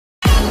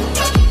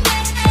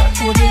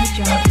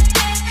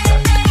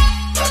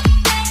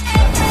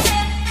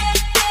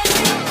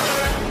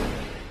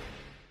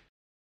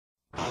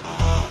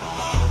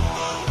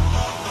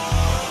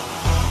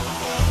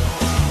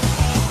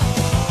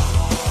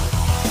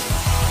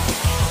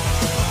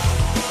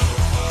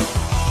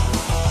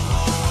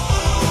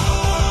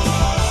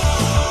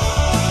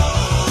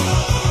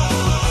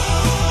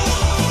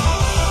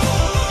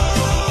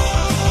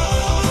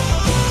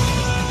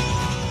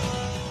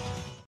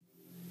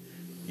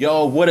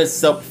Yo, what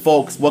is up,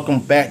 folks? Welcome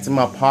back to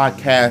my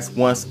podcast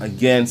once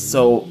again.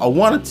 So I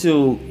wanted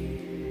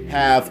to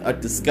have a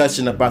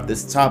discussion about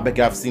this topic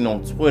I've seen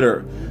on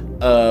Twitter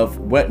of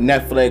what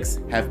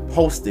Netflix have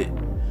posted.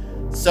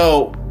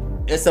 So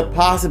it's a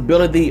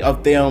possibility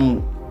of them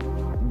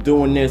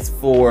doing this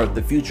for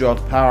the future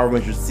of Power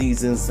Rangers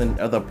seasons and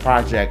other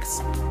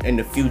projects in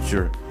the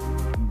future.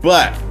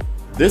 But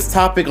this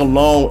topic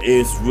alone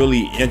is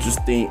really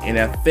interesting, and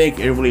I think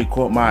it really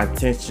caught my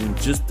attention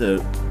just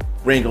to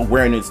bring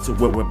awareness to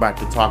what we're about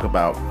to talk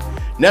about.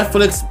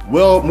 Netflix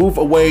will move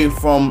away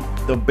from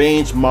the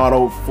binge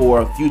model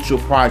for future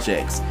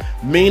projects,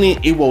 meaning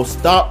it will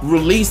stop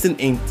releasing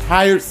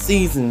entire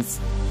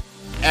seasons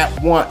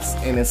at once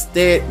and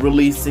instead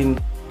releasing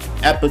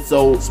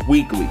episodes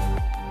weekly.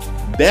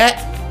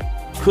 That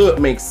could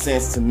make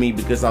sense to me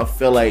because I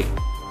feel like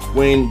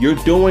when you're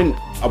doing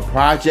a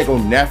project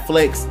on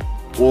Netflix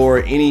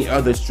or any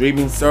other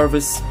streaming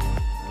service,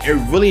 it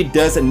really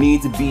doesn't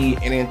need to be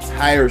an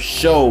entire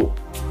show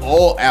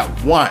all at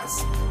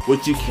once.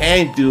 What you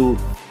can do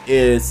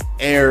is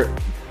air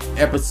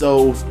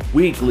episodes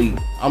weekly.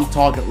 I'm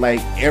talking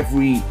like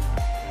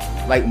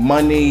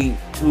Monday,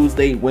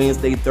 Tuesday,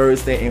 Wednesday,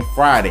 Thursday, and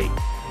Friday,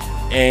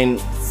 and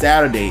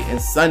Saturday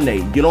and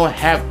Sunday. You don't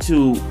have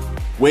to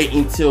wait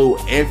until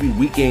every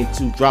weekend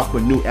to drop a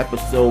new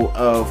episode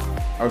of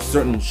a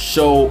certain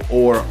show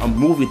or a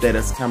movie that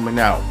is coming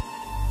out.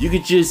 You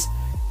could just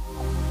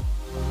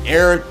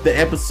air the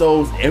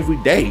episodes every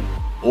day,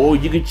 or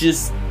you could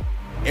just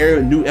air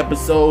new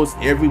episodes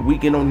every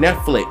weekend on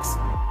Netflix.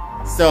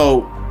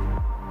 So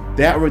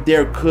that right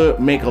there could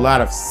make a lot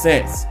of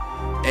sense.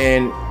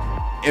 And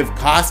if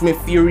Cosmic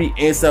Fury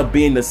ends up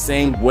being the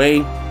same way,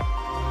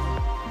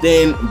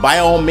 then by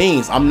all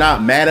means, I'm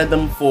not mad at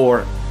them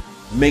for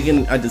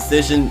making a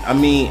decision. I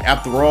mean,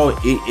 after all,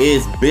 it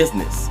is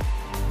business.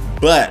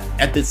 But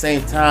at the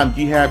same time,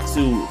 you have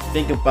to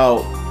think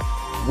about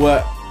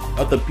what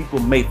other people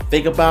may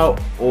think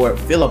about or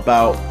feel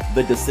about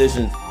the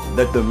decisions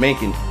that they're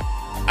making.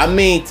 I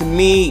mean, to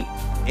me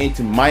and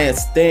to my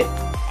extent,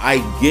 I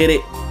get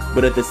it,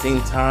 but at the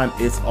same time,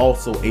 it's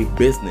also a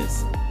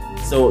business.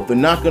 So they're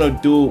not gonna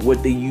do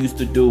what they used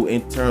to do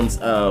in terms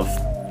of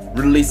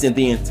releasing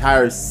the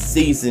entire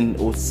season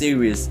or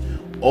series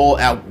all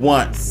at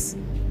once.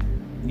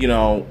 You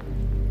know,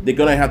 they're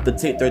gonna have to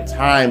take their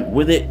time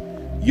with it.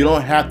 You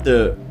don't have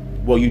to,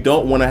 well, you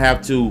don't want to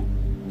have to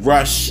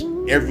rush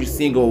every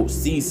single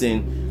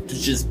season to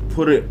just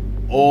put it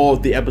all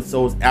the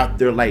episodes out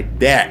there like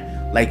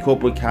that, like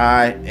Cobra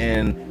Kai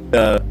and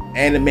the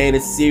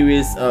animated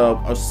series of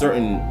a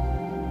certain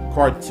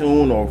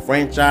cartoon or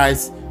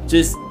franchise.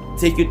 Just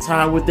take your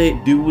time with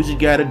it, do what you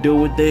gotta do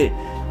with it,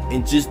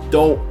 and just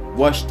don't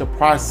rush the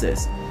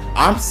process.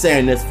 I'm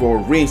saying this for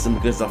a reason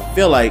because I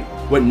feel like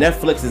what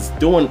Netflix is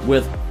doing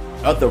with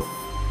other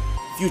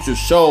future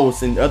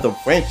shows and other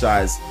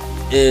franchise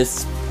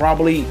is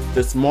probably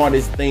the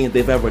smartest thing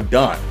they've ever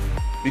done.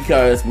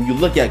 Because when you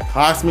look at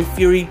Cosmic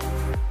Fury,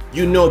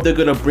 you know they're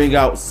gonna bring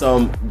out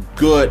some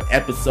good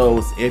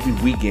episodes every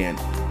weekend.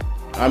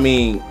 I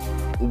mean,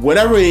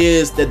 whatever it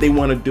is that they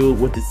want to do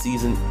with the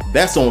season,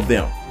 that's on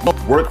them.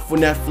 Work for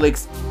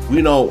Netflix,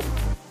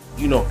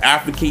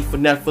 advocate for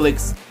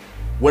Netflix.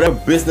 Whatever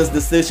business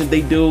decision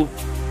they do,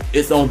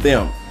 it's on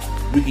them.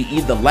 We can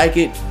either like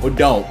it or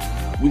don't.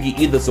 We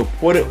can either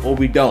support it or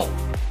we don't.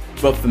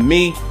 But for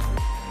me,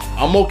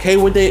 I'm okay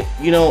with it,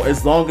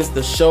 as long as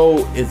the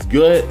show is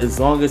good, as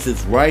long as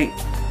it's right.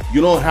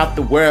 You don't have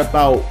to worry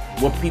about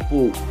what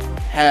people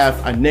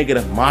have a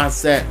negative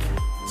mindset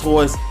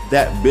towards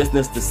that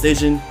business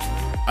decision.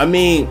 I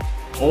mean,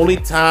 only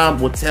time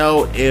will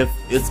tell if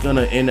it's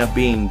gonna end up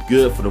being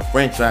good for the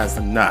franchise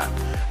or not.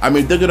 I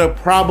mean, they're gonna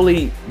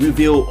probably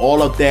reveal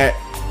all of that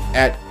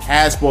at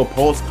Hasbro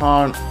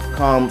PulseCon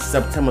come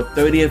September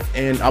 30th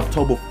and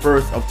October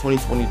 1st of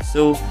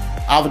 2022.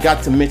 I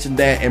forgot to mention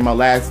that in my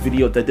last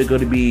video that they're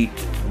going to be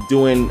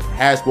doing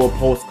Hasbro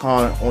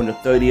PulseCon on the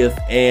 30th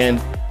and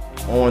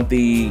on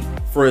the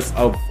 1st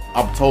of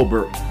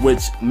October,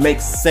 which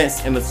makes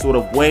sense in a sort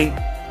of way.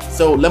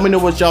 So let me know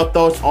what y'all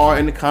thoughts are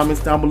in the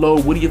comments down below.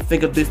 What do you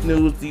think of this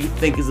news? Do you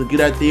think it's a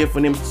good idea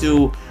for them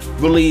to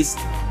release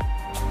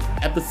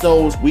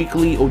episodes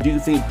weekly, or do you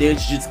think they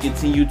should just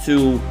continue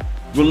to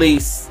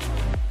release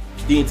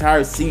the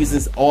entire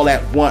seasons all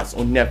at once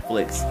on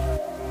Netflix?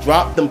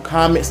 Drop them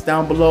comments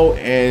down below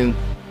and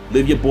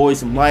leave your boys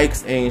some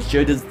likes and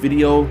share this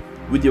video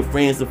with your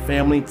friends and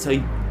family.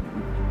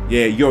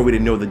 Yeah, you already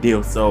know the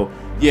deal. So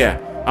yeah,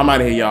 I'm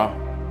out of here, y'all.